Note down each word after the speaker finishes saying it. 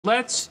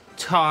Let's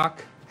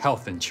talk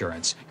health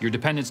insurance. Your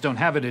dependents don't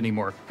have it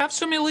anymore. Have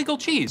some illegal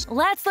cheese.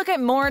 Let's look at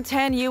more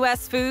 10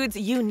 U.S. foods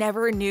you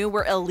never knew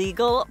were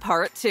illegal,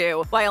 Part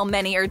 2. While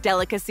many are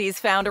delicacies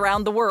found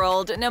around the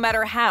world, no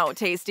matter how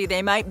tasty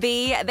they might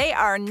be, they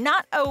are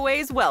not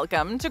always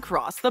welcome to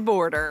cross the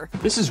border.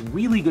 This is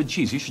really good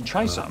cheese. You should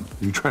try some.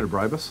 You trying to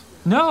bribe us?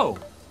 No.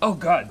 Oh,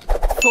 God.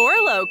 For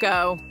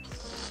Loko.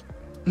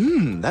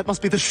 That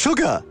must be the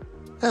sugar.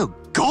 Oh,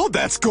 God,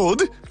 that's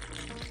good.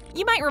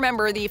 You might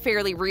remember the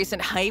fairly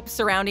recent hype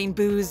surrounding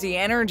boozy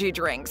energy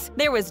drinks.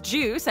 There was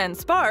Juice and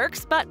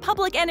Sparks, but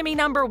public enemy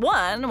number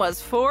one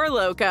was For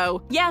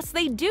Loko. Yes,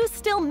 they do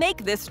still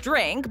make this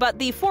drink, but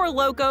the For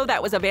Loko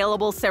that was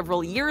available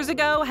several years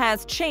ago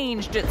has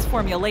changed its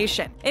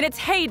formulation. In its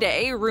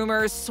heyday,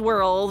 rumors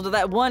swirled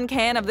that one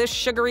can of this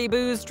sugary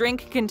booze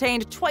drink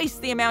contained twice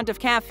the amount of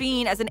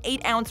caffeine as an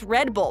 8-ounce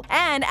Red Bull,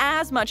 and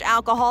as much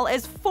alcohol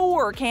as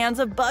 4 cans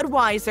of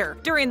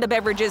Budweiser. During the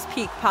beverage's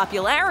peak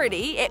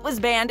popularity, it was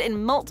banned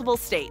in multiple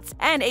states,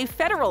 and a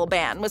federal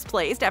ban was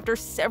placed after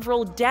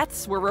several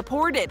deaths were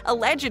reported,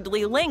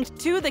 allegedly linked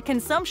to the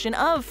consumption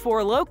of For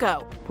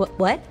Loko.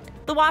 What?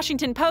 The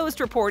Washington Post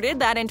reported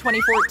that in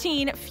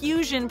 2014,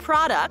 Fusion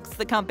Products,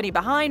 the company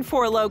behind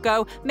For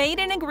Loko, made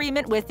an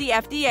agreement with the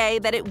FDA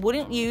that it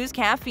wouldn't use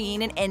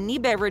caffeine in any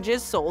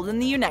beverages sold in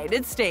the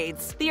United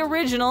States. The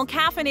original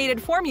caffeinated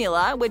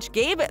formula, which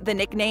gave it the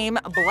nickname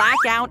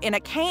Blackout in a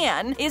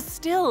Can, is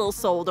still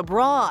sold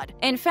abroad.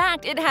 In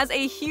fact, it has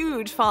a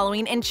huge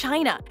following in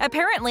China.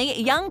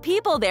 Apparently, young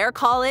people there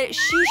call it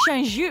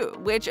Shishanju,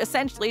 which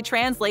essentially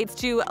translates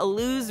to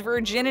lose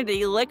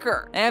virginity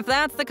liquor. If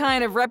that's the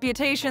kind of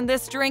reputation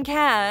this drink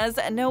has,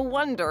 no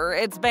wonder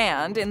it's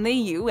banned in the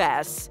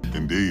US.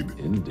 Indeed.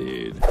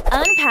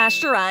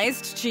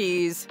 Unpasteurized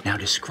cheese. Now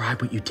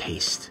describe what you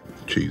taste.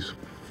 Cheese.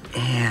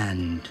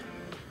 And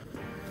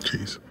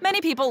Cheese.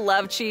 Many people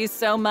love cheese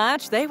so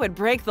much they would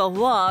break the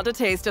law to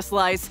taste a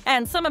slice.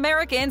 And some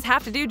Americans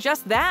have to do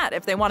just that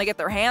if they want to get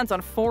their hands on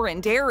foreign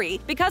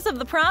dairy. Because of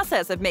the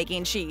process of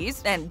making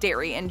cheese, and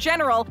dairy in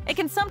general, it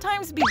can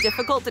sometimes be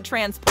difficult to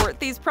transport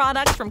these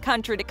products from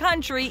country to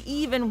country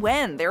even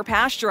when they're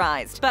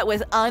pasteurized. But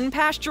with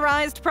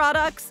unpasteurized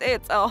products,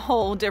 it's a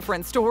whole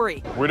different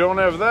story. We don't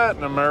have that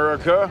in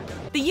America.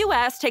 The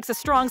U.S. takes a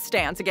strong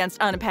stance against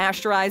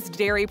unpasteurized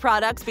dairy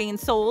products being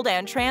sold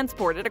and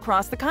transported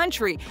across the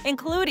country,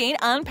 including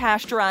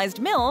unpasteurized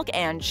milk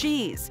and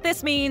cheese.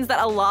 This means that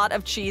a lot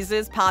of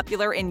cheeses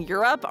popular in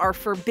Europe are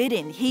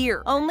forbidden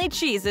here. Only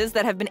cheeses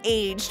that have been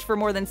aged for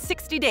more than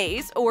 60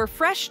 days or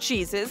fresh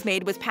cheeses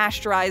made with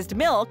pasteurized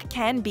milk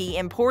can be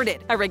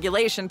imported, a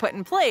regulation put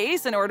in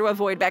place in order to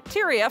avoid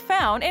bacteria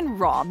found in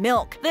raw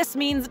milk. This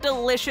means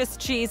delicious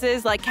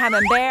cheeses like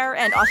Camembert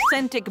and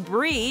authentic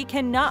Brie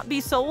cannot be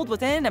sold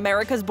within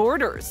America's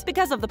borders.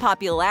 Because of the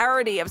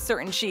popularity of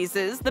certain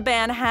cheeses, the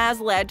ban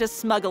has led to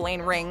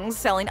smuggling rings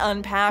selling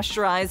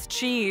unpasteurized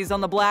cheese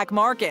on the black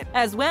market,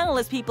 as well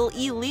as people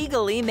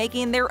illegally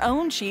making their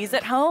own cheese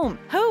at home.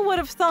 Who would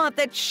have thought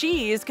that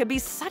cheese could be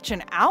such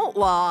an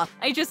outlaw?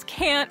 I just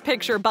can't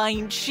picture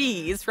buying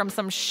cheese from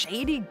some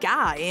shady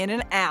guy in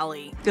an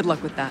alley. Good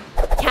luck with that.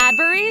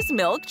 Cadbury's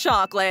milk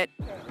chocolate.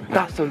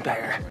 That's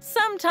unfair.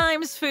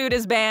 Sometimes food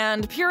is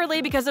banned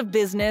purely because of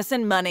business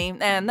and money,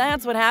 and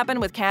that's what happened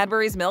with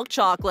Cadbury's milk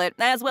chocolate,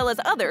 as well as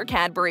other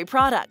Cadbury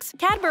products.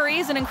 Cadbury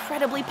is an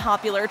incredibly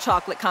popular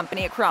chocolate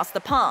company across the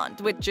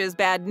pond, which is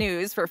bad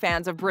news for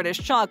fans of British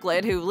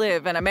chocolate who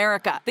live in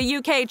America. The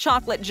UK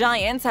chocolate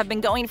giants have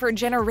been going for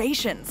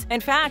generations.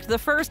 In fact, the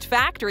first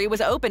factory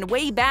was opened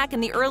way back in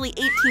the early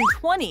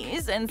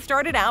 1820s and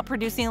started out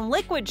producing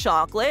liquid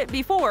chocolate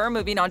before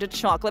moving on to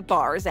chocolate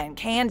bars and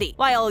candy.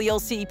 While you'll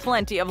see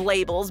plenty of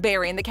labels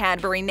bearing the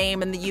Cadbury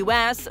name in the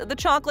US, the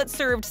chocolate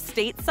served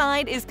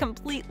stateside is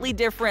completely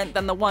different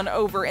than the one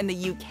over in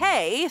the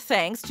UK,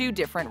 thanks to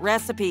different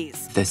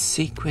recipes. the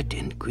secret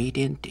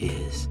ingredient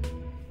is...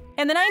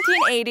 In the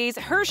 1980s,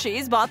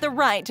 Hershey's bought the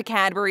right to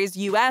Cadbury's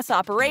U.S.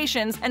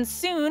 operations and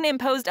soon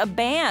imposed a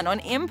ban on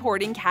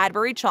importing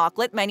Cadbury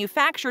chocolate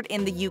manufactured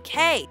in the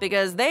UK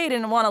because they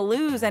didn't want to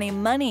lose any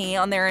money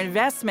on their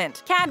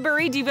investment.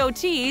 Cadbury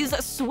devotees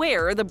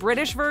swear the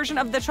British version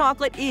of the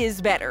chocolate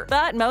is better,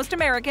 but most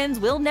Americans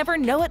will never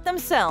know it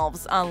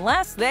themselves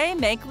unless they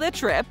make the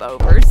trip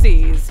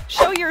overseas.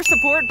 Show your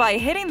support by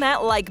hitting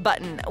that like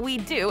button. We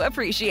do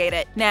appreciate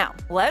it. Now,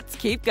 let's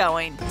keep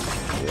going.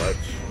 Let's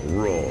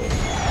roll.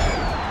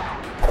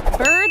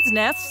 Bird's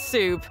nest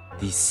soup.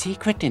 The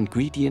secret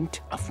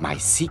ingredient of my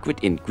secret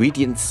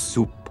ingredient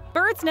soup.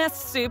 Bird's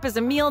nest soup is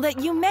a meal that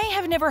you may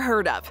have never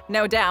heard of.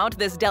 No doubt,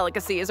 this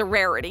delicacy is a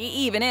rarity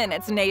even in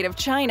its native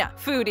China.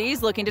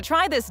 Foodies looking to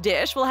try this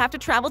dish will have to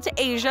travel to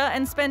Asia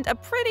and spend a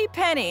pretty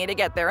penny to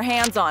get their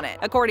hands on it.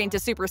 According to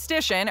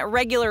superstition,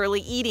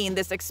 regularly eating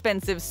this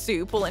expensive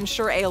soup will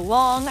ensure a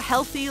long,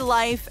 healthy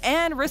life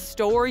and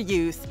restore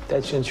youth.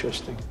 That's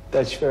interesting.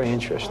 That's very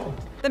interesting.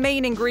 The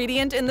main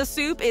ingredient in the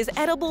soup is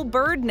edible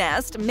bird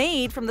nest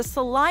made from the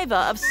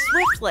saliva of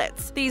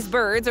swiftlets. These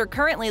birds are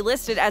currently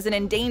listed as an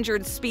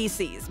endangered species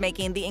species,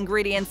 making the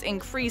ingredients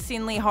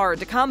increasingly hard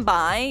to come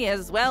by,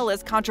 as well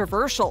as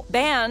controversial.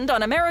 Banned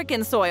on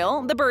American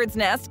soil, the bird's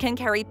nest can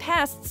carry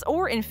pests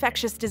or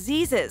infectious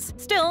diseases.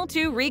 Still,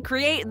 to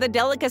recreate the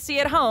delicacy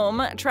at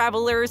home,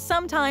 travelers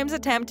sometimes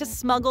attempt to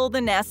smuggle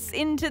the nests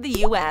into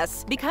the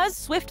U.S. Because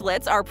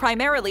swiftlets are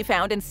primarily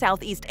found in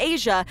Southeast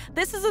Asia,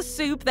 this is a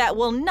soup that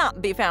will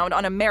not be found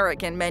on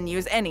American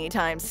menus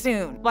anytime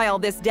soon. While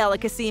this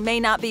delicacy may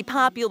not be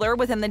popular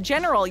within the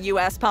general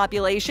U.S.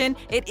 population,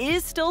 it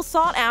is still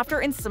sought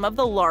after in some of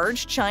the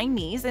large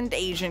Chinese and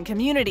Asian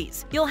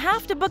communities. You'll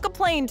have to book a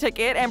plane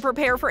ticket and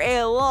prepare for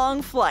a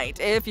long flight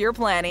if you're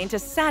planning to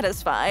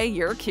satisfy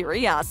your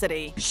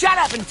curiosity. Shut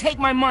up and take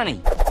my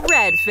money!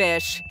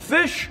 Redfish.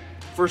 Fish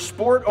for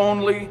sport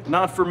only,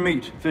 not for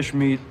meat. Fish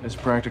meat is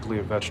practically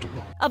a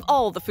vegetable. Of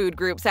all the food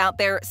groups out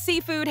there,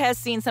 seafood has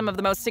seen some of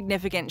the most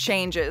significant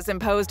changes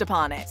imposed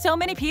upon it. So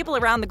many people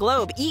around the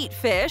globe eat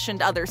fish and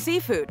other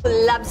seafood.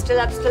 Lobster,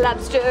 lobster,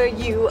 lobster,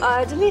 you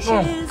are delicious.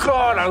 Oh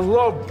God, I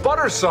love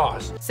butter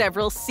sauce.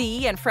 Several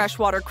sea and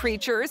freshwater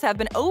creatures have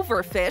been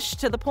overfished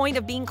to the point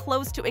of being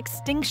close to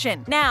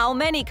extinction. Now,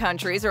 many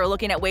countries are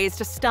looking at ways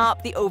to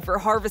stop the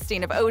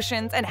overharvesting of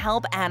oceans and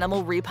help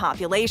animal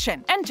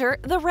repopulation. Enter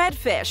the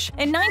redfish.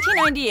 In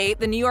 1998,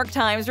 the New York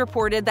Times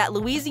reported that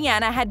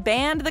Louisiana had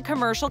banned the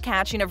commercial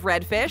catching of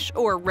redfish,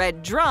 or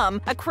red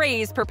drum, a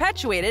craze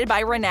perpetuated by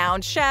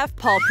renowned chef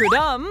Paul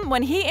Prudhomme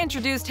when he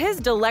introduced his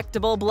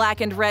delectable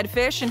blackened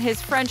redfish in his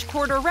French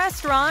Quarter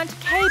restaurant,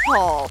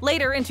 K-Paul.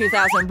 Later in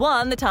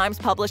 2001, the Times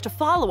published a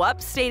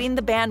follow-up stating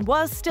the ban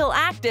was still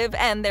active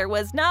and there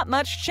was not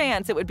much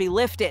chance it would be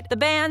lifted. The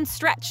ban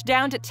stretched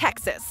down to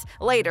Texas.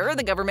 Later,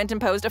 the government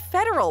imposed a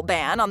federal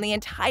ban on the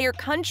entire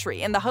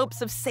country in the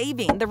hopes of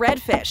saving the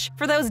redfish.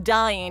 For those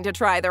dying to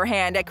try their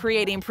hand at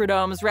creating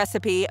Prudhomme's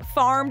recipe,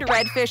 farmed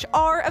redfish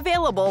are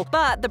available,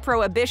 but the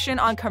prohibition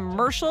on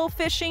commercial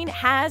fishing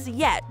has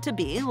yet to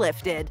be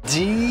lifted.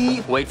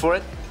 Wait for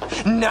it.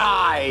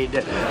 Denied.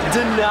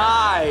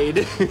 Denied.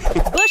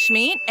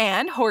 Bushmeat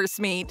and horse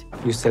meat.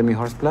 You sell me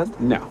horse blood?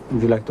 No.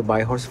 Would you like to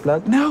buy horse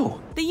blood?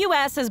 No. The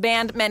U.S. has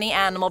banned many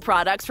animal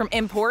products from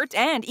import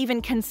and even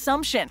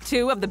consumption.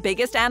 Two of the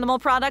biggest animal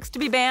products to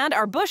be banned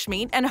are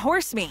bushmeat and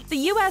horse meat. The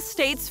U.S.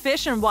 State's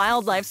Fish and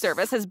Wildlife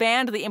Service has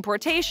banned the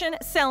importation,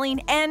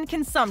 selling, and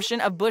consumption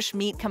of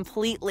bushmeat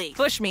completely.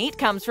 Bushmeat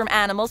comes from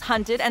animals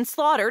hunted and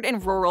slaughtered in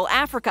rural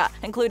Africa,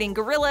 including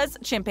gorillas,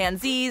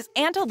 chimpanzees,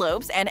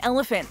 antelopes, and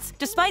elephants.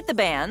 Despite the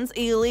bans,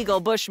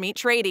 illegal bushmeat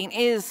trading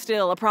is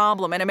still a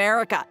problem in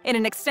America. In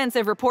an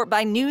extensive report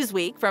by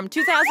Newsweek from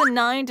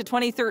 2009 to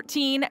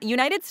 2013,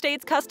 United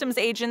States customs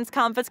agents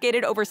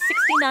confiscated over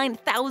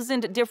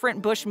 69,000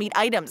 different bushmeat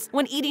items.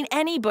 When eating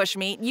any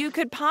bushmeat, you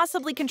could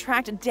possibly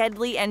contract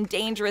deadly and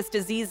dangerous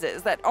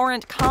diseases that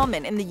aren't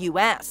common in the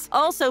U.S.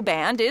 Also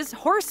banned is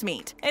horse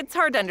meat. It's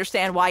hard to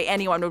understand why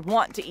anyone would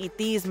want to eat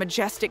these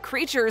majestic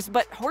creatures,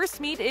 but horse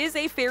meat is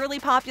a fairly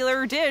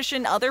popular dish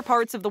in other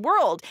parts of the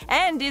world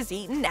and is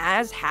eaten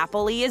as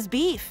happily as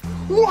beef.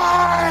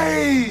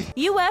 Why?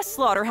 U.S.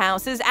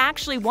 slaughterhouses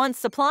actually once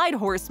supplied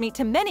horse meat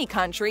to many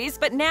countries,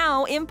 but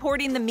now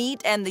importing the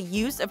meat and the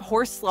use of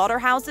horse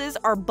slaughterhouses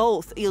are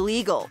both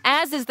illegal.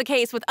 As is the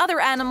case with other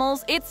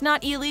animals, it's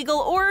not illegal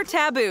or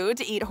taboo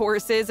to eat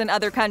horses in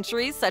other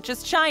countries, such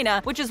as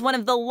China, which is one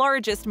of the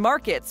largest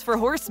markets for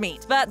horse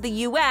meat. But the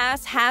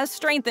U.S. has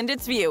strengthened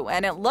its view,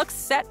 and it looks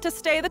set to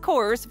stay the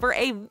course for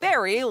a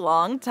very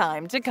long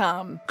time to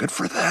come. Good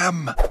for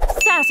them.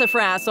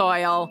 Sassafras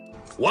oil.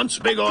 Once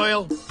big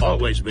oil,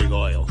 always big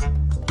oil.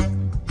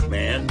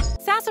 Man.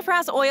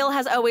 Sassafras oil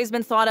has always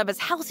been thought of as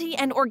healthy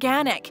and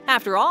organic.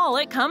 After all,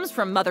 it comes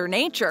from Mother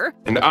Nature.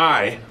 And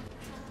I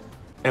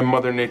am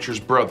Mother Nature's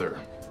brother.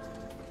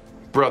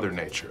 Brother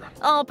Nature.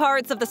 All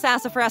parts of the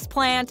sassafras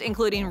plant,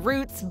 including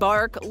roots,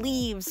 bark,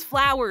 leaves,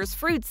 flowers,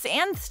 fruits,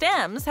 and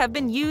stems, have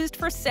been used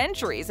for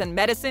centuries in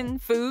medicine,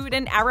 food,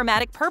 and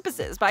aromatic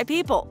purposes by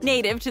people.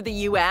 Native to the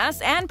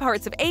U.S. and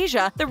parts of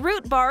Asia, the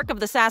root bark of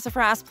the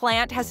sassafras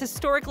plant has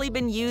historically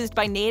been used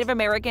by Native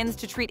Americans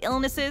to treat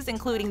illnesses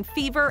including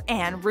fever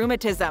and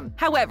rheumatism.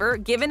 However,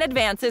 given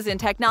advances in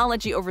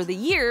technology over the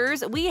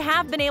years, we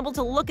have been able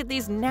to look at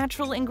these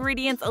natural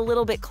ingredients a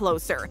little bit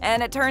closer,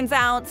 and it turns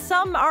out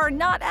some are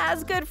not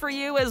as good for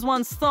you as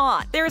once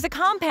thought. There is a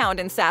compound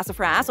in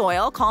sassafras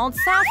oil called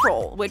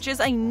safrole, which is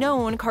a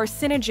known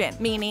carcinogen,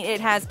 meaning it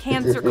has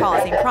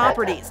cancer-causing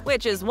properties,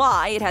 which is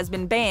why it has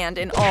been banned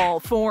in all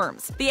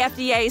forms. The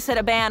FDA set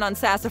a ban on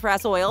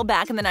sassafras oil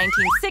back in the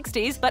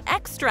 1960s, but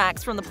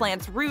extracts from the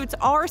plant's roots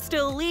are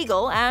still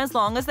legal as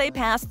long as they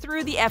pass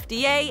through the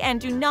FDA and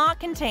do not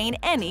contain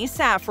any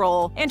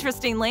safrole.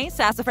 Interestingly,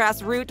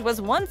 sassafras root was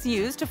once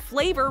used to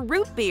flavor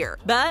root beer,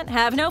 but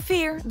have no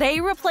fear,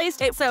 they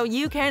replaced it so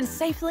you can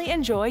safely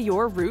enjoy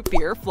your root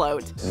beer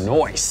float.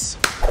 Nice.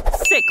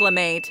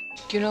 Cyclamate.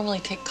 Do you normally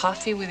take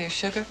coffee with your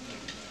sugar?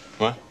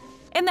 What?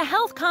 In the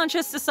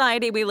health-conscious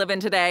society we live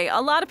in today,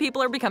 a lot of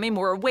people are becoming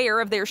more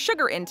aware of their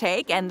sugar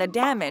intake and the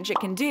damage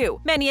it can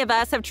do. Many of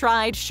us have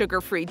tried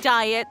sugar-free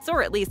diets,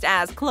 or at least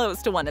as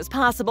close to one as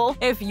possible.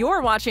 If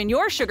you're watching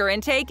your sugar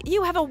intake,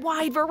 you have a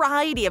wide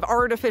variety of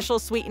artificial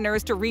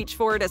sweeteners to reach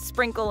for to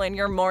sprinkle in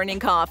your morning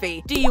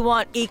coffee. Do you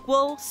want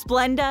Equal,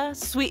 Splenda,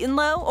 Sweet and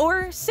Low,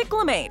 or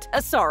Cyclamate?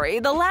 Sorry,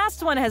 the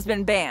last one has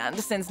been banned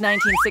since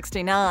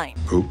 1969.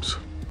 Oops.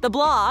 The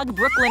blog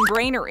Brooklyn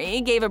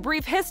Brainery gave a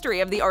brief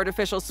history of the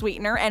artificial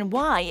sweetener and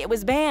why it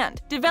was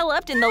banned.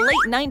 Developed in the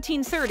late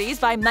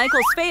 1930s by Michael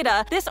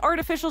Spada, this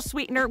artificial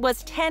sweetener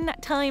was 10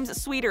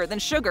 times sweeter than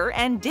sugar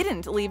and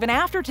didn't leave an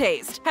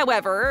aftertaste.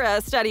 However, a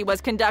study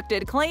was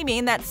conducted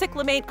claiming that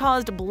cyclamate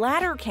caused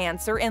bladder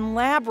cancer in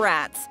lab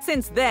rats.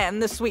 Since then,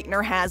 the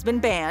sweetener has been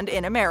banned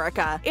in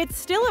America. It's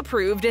still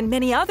approved in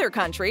many other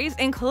countries,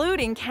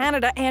 including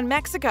Canada and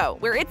Mexico,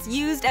 where it's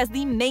used as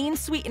the main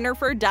sweetener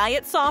for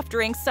diet soft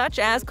drinks such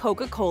as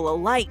Coca-Cola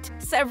Light.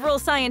 Several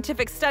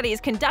scientific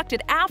studies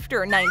conducted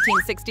after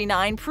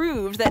 1969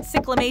 proved that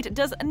cyclamate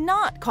does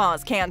not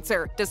cause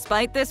cancer.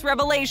 Despite this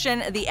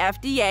revelation, the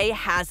FDA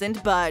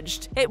hasn't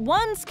budged. It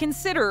once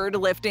considered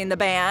lifting the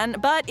ban,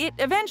 but it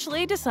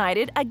eventually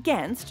decided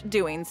against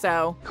doing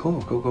so. Cool,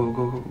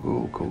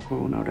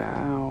 no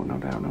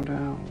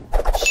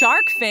doubt.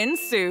 Shark fin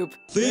soup.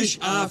 Fish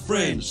are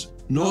friends,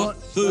 not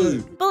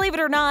food. Believe it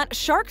or not,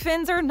 shark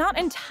fins are not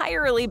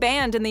entirely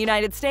banned in the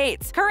United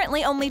States.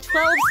 Currently, only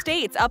 12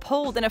 states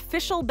uphold an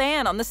official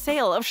ban on the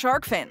sale of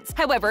shark fins.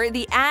 However,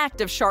 the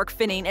act of shark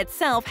finning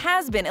itself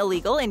has been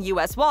illegal in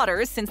U.S.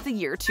 waters since the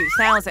year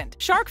 2000.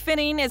 Shark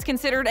finning is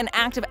considered an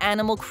act of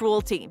animal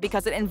cruelty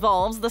because it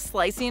involves the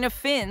slicing of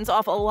fins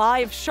off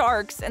alive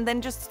sharks and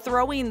then just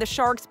throwing the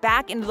sharks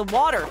back into the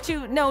water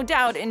to no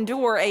doubt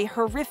endure a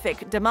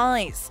horrific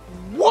demise.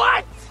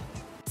 What?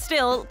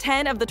 Still,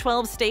 10 of the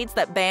 12 states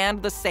that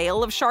banned the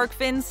sale of shark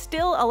fins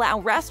still allow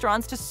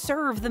restaurants to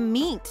serve the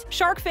meat.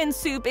 Shark fin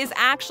soup is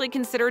actually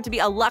considered to be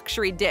a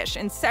luxury dish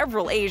in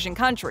several Asian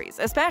countries,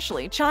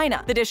 especially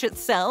China. The dish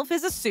itself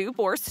is a soup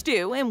or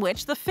stew in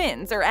which the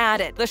fins are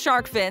added. The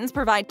shark fins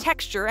provide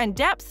texture and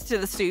depth to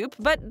the soup,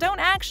 but don't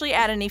actually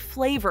add any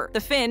flavor. The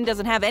fin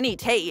doesn't have any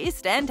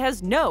taste and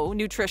has no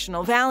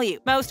nutritional value.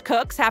 Most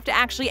cooks have to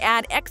actually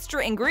add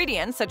extra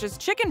ingredients such as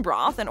chicken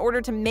broth in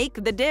order to make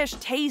the dish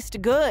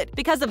taste good.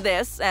 Because of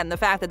this, and the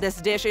fact that this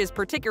dish is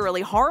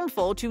particularly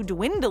harmful to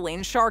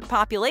dwindling shark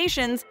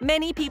populations,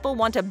 many people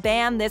want to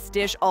ban this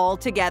dish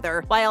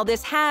altogether. While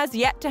this has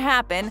yet to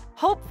happen,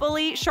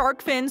 hopefully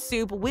shark fin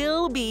soup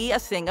will be a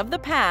thing of the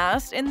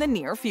past in the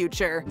near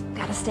future.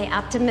 Gotta stay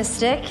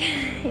optimistic,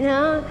 you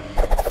know?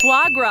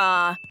 Foie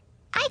gras.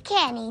 I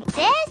can't eat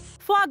this.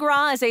 Foie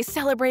gras is a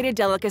celebrated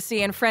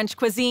delicacy in French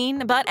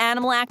cuisine, but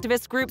animal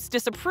activist groups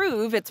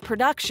disapprove its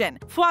production.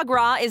 Foie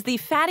gras is the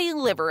fatty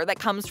liver that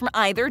comes from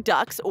either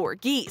ducks or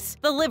geese.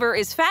 The liver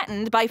is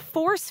fattened by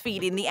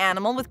force-feeding the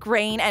animal with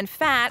grain and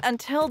fat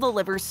until the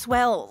liver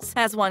swells.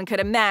 As one could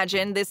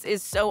imagine, this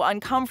is so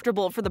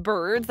uncomfortable for the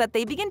birds that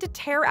they begin to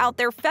tear out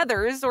their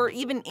feathers or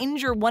even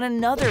injure one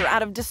another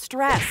out of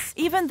distress.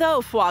 Even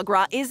though foie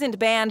gras isn't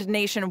banned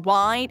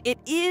nationwide, it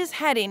is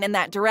heading in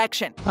that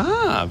direction.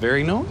 Ah,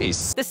 very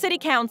nice. The City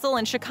Council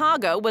in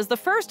Chicago was the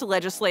first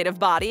legislative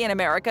body in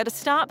America to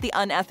stop the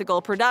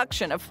unethical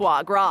production of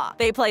foie gras.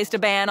 They placed a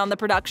ban on the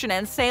production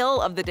and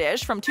sale of the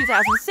dish from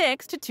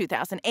 2006 to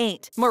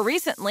 2008. More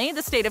recently,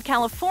 the state of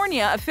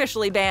California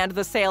officially banned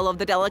the sale of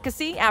the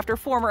delicacy after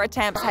former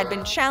attempts had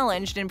been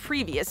challenged in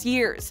previous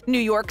years. New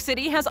York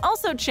City has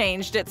also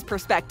changed its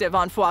perspective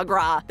on foie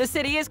gras. The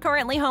city is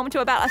currently home to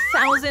about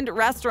 1,000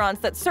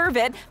 restaurants that serve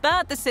it,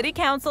 but the City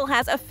Council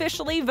has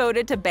officially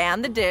voted to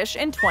ban the dish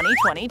in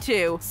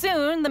 2022.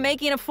 Soon, the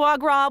making of foie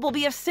gras will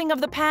be a thing of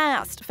the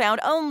past,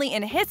 found only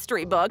in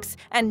history books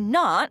and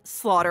not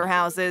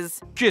slaughterhouses.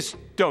 Just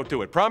don't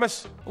do it,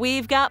 promise?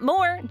 We've got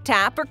more.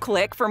 Tap or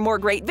click for more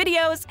great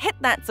videos, hit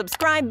that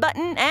subscribe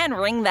button, and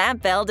ring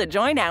that bell to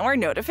join our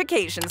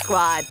notification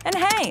squad. And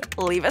hey,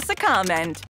 leave us a comment.